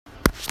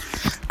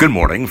Good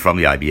morning from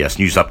the IBS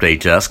News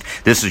Update Desk.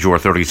 This is your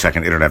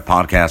 30-second Internet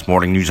Podcast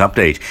Morning News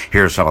Update.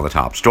 Here are some of the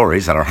top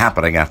stories that are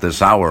happening at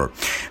this hour.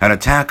 An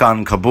attack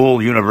on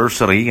Kabul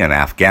University in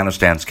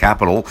Afghanistan's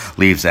capital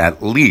leaves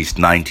at least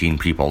 19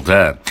 people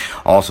dead.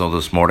 Also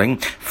this morning,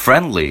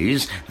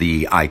 Friendly's,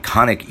 the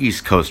iconic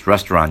East Coast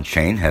restaurant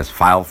chain, has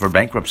filed for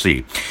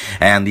bankruptcy.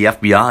 And the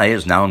FBI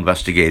is now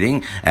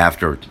investigating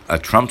after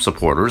Trump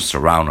supporters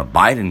surround a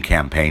Biden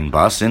campaign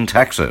bus in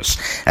Texas.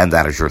 And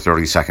that is your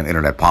 30-second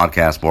Internet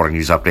Podcast Morning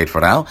News Update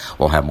for now.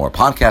 We'll have more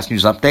podcast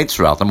news updates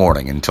throughout the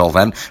morning. Until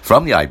then,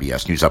 from the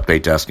IBS News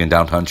Update Desk in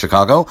downtown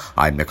Chicago,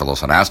 I'm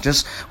Nicholas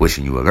Anastas,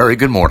 wishing you a very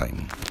good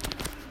morning.